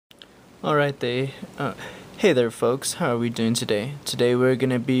Alright, hey there folks, how are we doing today? Today we're going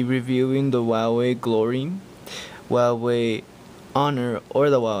to be reviewing the Huawei Glory, Huawei Honor,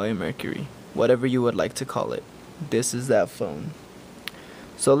 or the Huawei Mercury, whatever you would like to call it. This is that phone.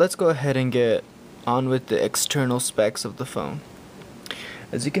 So let's go ahead and get on with the external specs of the phone.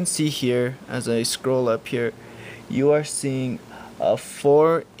 As you can see here, as I scroll up here, you are seeing a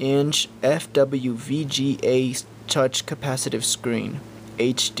 4-inch FWVGA touch capacitive screen,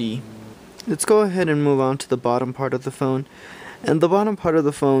 HD. Let's go ahead and move on to the bottom part of the phone. And the bottom part of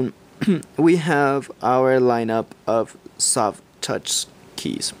the phone, we have our lineup of soft touch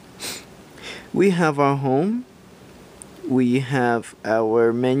keys. We have our home, we have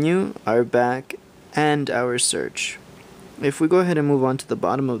our menu, our back, and our search. If we go ahead and move on to the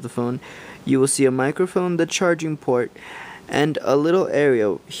bottom of the phone, you will see a microphone, the charging port, and a little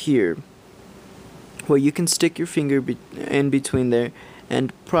area here where you can stick your finger in between there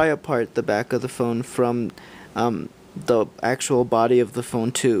and pry apart the back of the phone from the actual body of the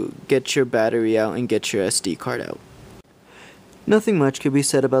phone to get your battery out and get your SD card out. Nothing much could be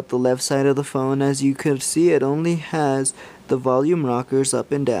said about the left side of the phone. As you could see, it only has the volume rockers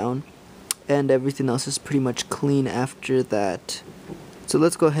up and down, and everything else is pretty much clean after that. So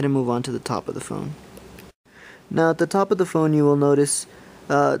let's go ahead and move on to the top of the phone. Now at the top of the phone you will notice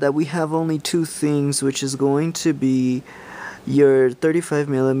that we have only two things, which is going to be your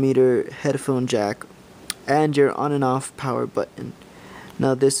 35mm headphone jack and your on and off power button.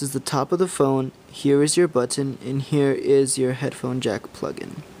 Now this is the top of the phone, here is your button, and here is your headphone jack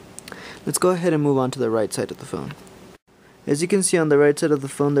plug-in. Let's go ahead and move on to the right side of the phone. As you can see on the right side of the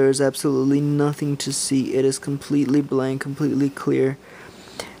phone, there is absolutely nothing to see. It is completely blank, completely clear.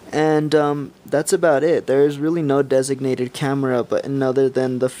 And that's about it. There is really no designated camera button other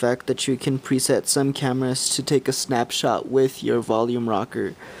than the fact that you can preset some cameras to take a snapshot with your volume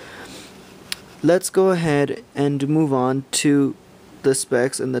rocker. Let's go ahead and move on to the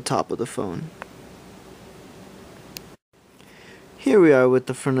specs in the top of the phone. Here we are with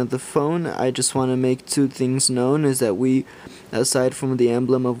the front of the phone. I just want to make two things known, is that we, aside from the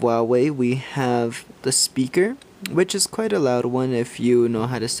emblem of Huawei, we have the speaker, which is quite a loud one if you know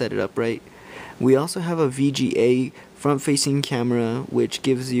how to set it up right. We also have a VGA front-facing camera, which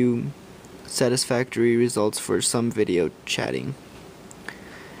gives you satisfactory results for some video chatting.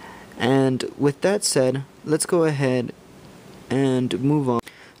 And with that said, let's go ahead and move on.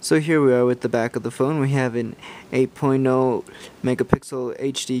 So here we are with the back of the phone. We have an 8.0 megapixel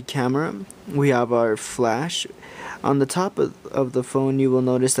HD camera. We have our flash. On the top of the phone you will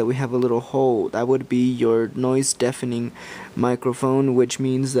notice that we have a little hole. That would be your noise deafening microphone, which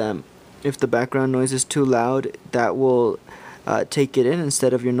means that if the background noise is too loud, that will take it in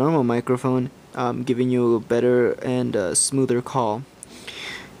instead of your normal microphone, giving you a better and smoother call.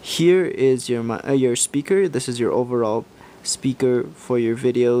 Here is your speaker. This is your overall speaker for your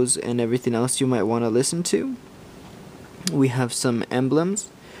videos and everything else you might want to listen to. We have some emblems,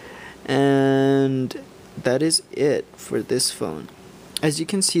 and that is it for this phone. As you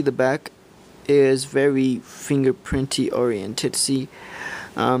can see, the back is very fingerprinty oriented. See,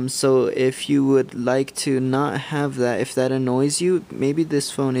 so if you would like to not have that, if that annoys you, maybe this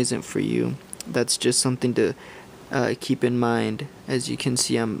phone isn't for you. That's just something to keep in mind. As you can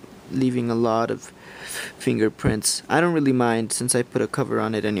see, I'm leaving a lot of fingerprints. I don't really mind since I put a cover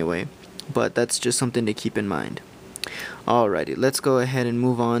on it anyway, but that's just something to keep in mind. Alrighty, let's go ahead and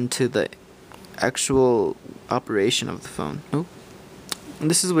move on to the actual operation of the phone. Oh, and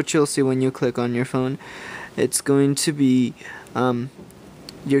this is what you'll see when you click on your phone. It's going to be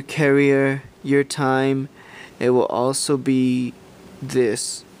your carrier, your time. It will also be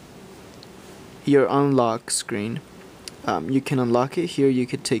this, your unlock screen. You can unlock it here, you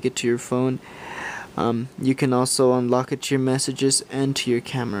could take it to your phone. You can also unlock it to your messages and to your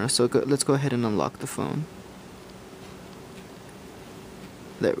camera. So let's go ahead and unlock the phone.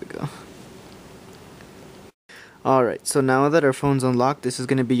 There we go. Alright, so now that our phone's unlocked, this is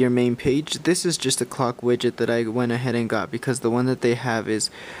going to be your main page. This is just a clock widget that I went ahead and got because the one that they have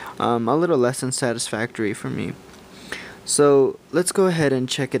is a little less than satisfactory for me. So let's go ahead and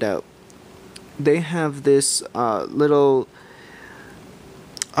check it out. They have this little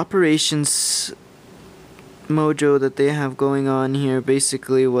operations mojo that they have going on here.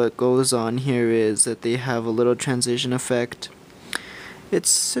 Basically what goes on here is that they have a little transition effect.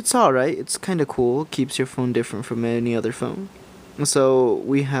 It's alright, it's kinda cool, keeps your phone different from any other phone. So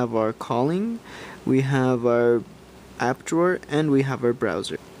we have our calling, we have our app drawer, and we have our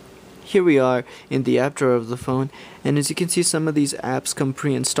browser. Here we are in the app drawer of the phone, and as you can see, some of these apps come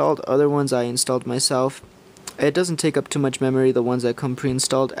pre-installed, other ones I installed myself. It doesn't take up too much memory, the ones that come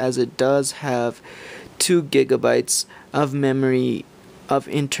pre-installed, as it does have 2 gigabytes of memory, of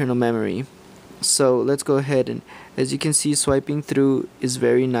internal memory. So let's go ahead, and as you can see, swiping through is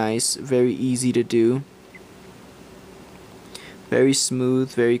very nice, very easy to do, very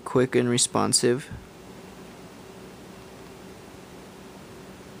smooth, very quick and responsive.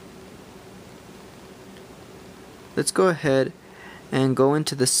 Let's go ahead and go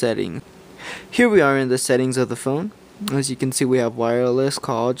into the settings. Here we are in the settings of the phone. As you can see, we have wireless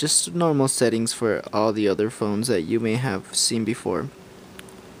call, just normal settings for all the other phones that you may have seen before.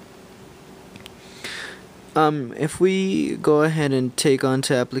 If we go ahead and take on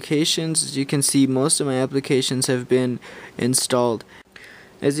to applications, as you can see, most of my applications have been installed.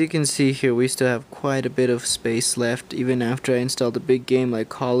 As you can see here, we still have quite a bit of space left, even after I installed a big game like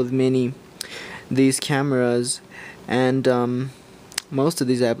Call of Mini, these cameras, and most of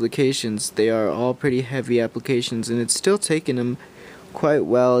these applications. They are all pretty heavy applications, and it's still taking them quite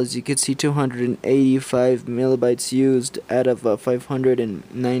well. As you can see, 285 megabytes used out of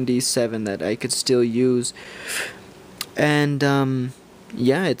 597 that I could still use, and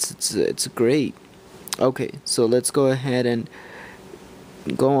yeah, it's great. Okay, so let's go ahead and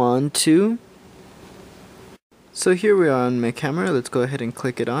go on to, so here we are on my camera. Let's go ahead and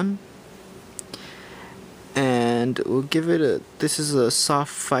click it on, and we'll give it a, this is a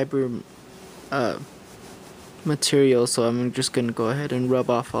soft fiber material, so I'm just gonna go ahead and rub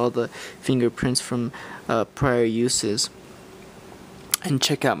off all the fingerprints from prior uses and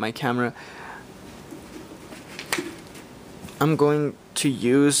check out my camera. I'm going to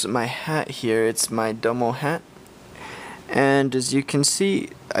use my hat here. It's my Domo hat, and as you can see,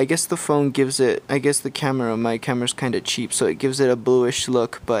 I guess the phone gives it, I guess the camera, my camera's kind of cheap, so it gives it a bluish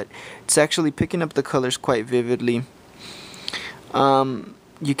look, but it's actually picking up the colors quite vividly.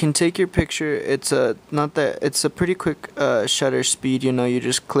 You can take your picture. It's a it's a pretty quick shutter speed. You know, you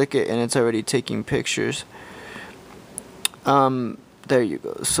just click it and it's already taking pictures. There you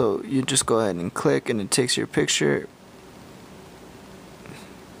go. So you just go ahead and click and it takes your picture.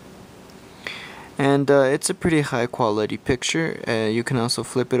 And it's a pretty high quality picture. You can also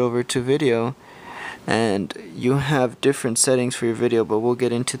flip it over to video, and you have different settings for your video, but we'll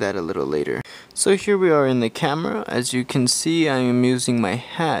get into that a little later. So here we are in the camera. As you can see, I am using my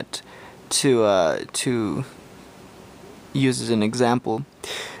hat to use as an example.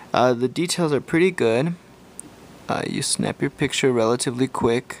 The details are pretty good. You snap your picture relatively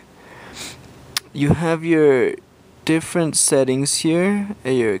quick. You have your different settings here,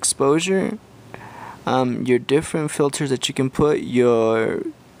 your exposure, your different filters that you can put, your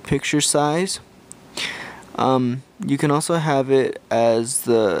picture size. You can also have it as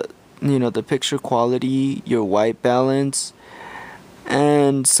the, you know, the picture quality, your white balance,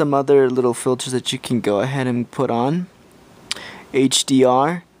 and some other little filters that you can go ahead and put on.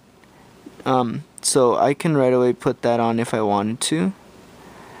 HDR. So I can right away put that on if I wanted to.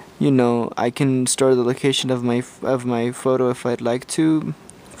 You know, I can store the location of my photo if I'd like to.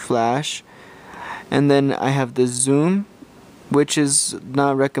 Flash. And then I have the zoom, which is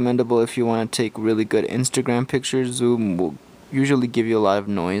not recommendable if you want to take really good Instagram pictures. Zoom will usually give you a lot of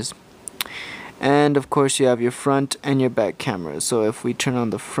noise. And of course you have your front and your back camera. So if we turn on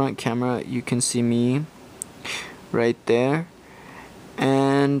the front camera, you can see me right there.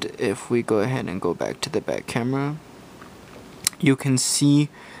 And if we go ahead and go back to the back camera, you can see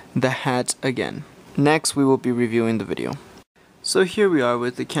the hat again. Next we will be reviewing the video. So here we are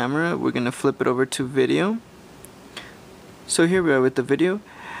with the camera. We're going to flip it over to video. So here we are with the video,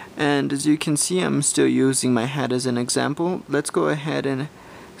 and as you can see, I'm still using my hat as an example. Let's go ahead and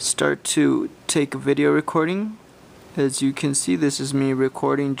start to take a video recording. As you can see, this is me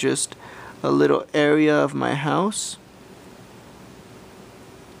recording just a little area of my house.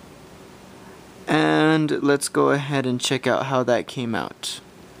 And let's go ahead and check out how that came out.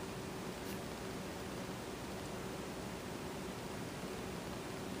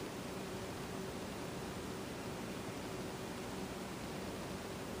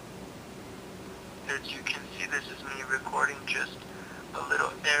 As you can see, this is me recording just a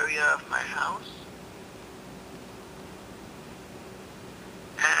little area of my house.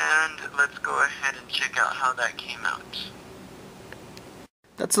 And let's go ahead and check out how that came out.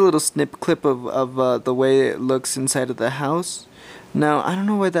 That's a little snip clip of the way it looks inside of the house. Now, I don't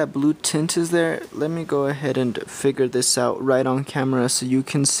know why that blue tint is there. Let me go ahead and figure this out right on camera so you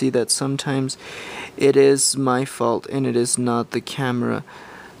can see that sometimes it is my fault and it is not the camera.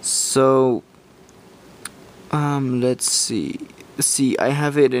 So let's see. See, I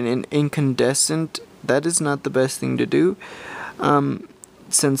have it in an incandescent. That is not the best thing to do,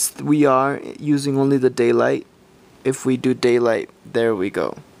 since we are using only the daylight. if we do daylight, there we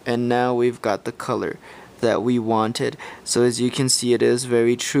go. And now we've got the color that we wanted. So as you can see, it is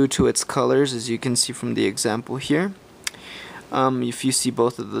very true to its colors, as you can see from the example here. If you see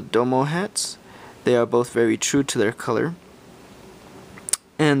both of the domo hats, they are both very true to their color.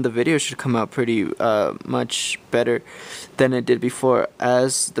 And the video should come out pretty much better than it did before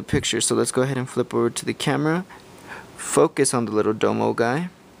as the picture. So let's go ahead and flip over to the camera, focus on the little domo guy,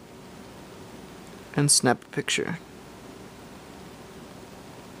 and snap a picture.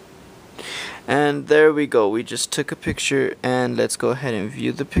 And there we go, we just took a picture, and let's go ahead and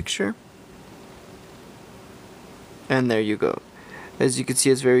view the picture. And there you go. As you can see,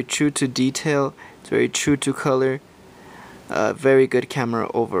 it's very true to detail, it's very true to color, very good camera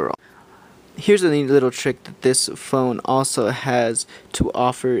overall. Here's a neat little trick that this phone also has to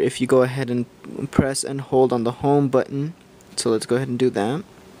offer if you go ahead and press and hold on the home button. So let's go ahead and do that.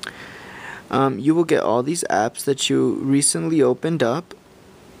 You will get all these apps that you recently opened up,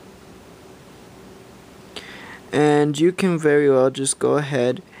 and you can very well just go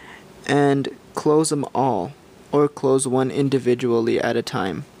ahead and close them all, or close one individually at a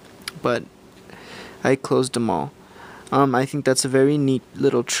time, but I closed them all. I think that's a very neat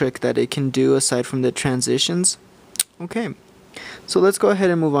little trick that it can do aside from the transitions. Okay, so let's go ahead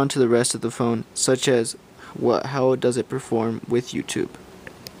and move on to the rest of the phone, such as how does it perform with YouTube.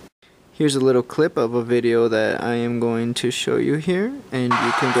 Here's a little clip of a video that I am going to show you here, and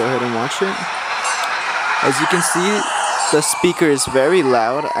you can go ahead and watch it. As you can see, the speaker is very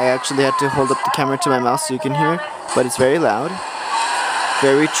loud. I actually had to hold up the camera to my mouth so you can hear, but it's very loud,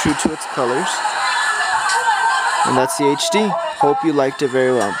 very true to its colors. And that's the HD. Hope you liked it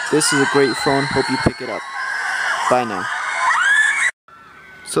very well. This is a great phone. Hope you pick it up. Bye now.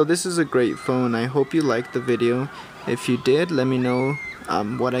 So this is a great phone. I hope you liked the video. If you did, let me know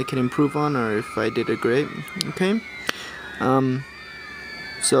what I can improve on, or if I did it great. Okay.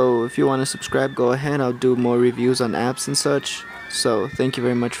 So if you want to subscribe, go ahead. I'll do more reviews on apps and such. So thank you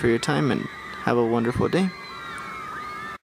very much for your time, and have a wonderful day.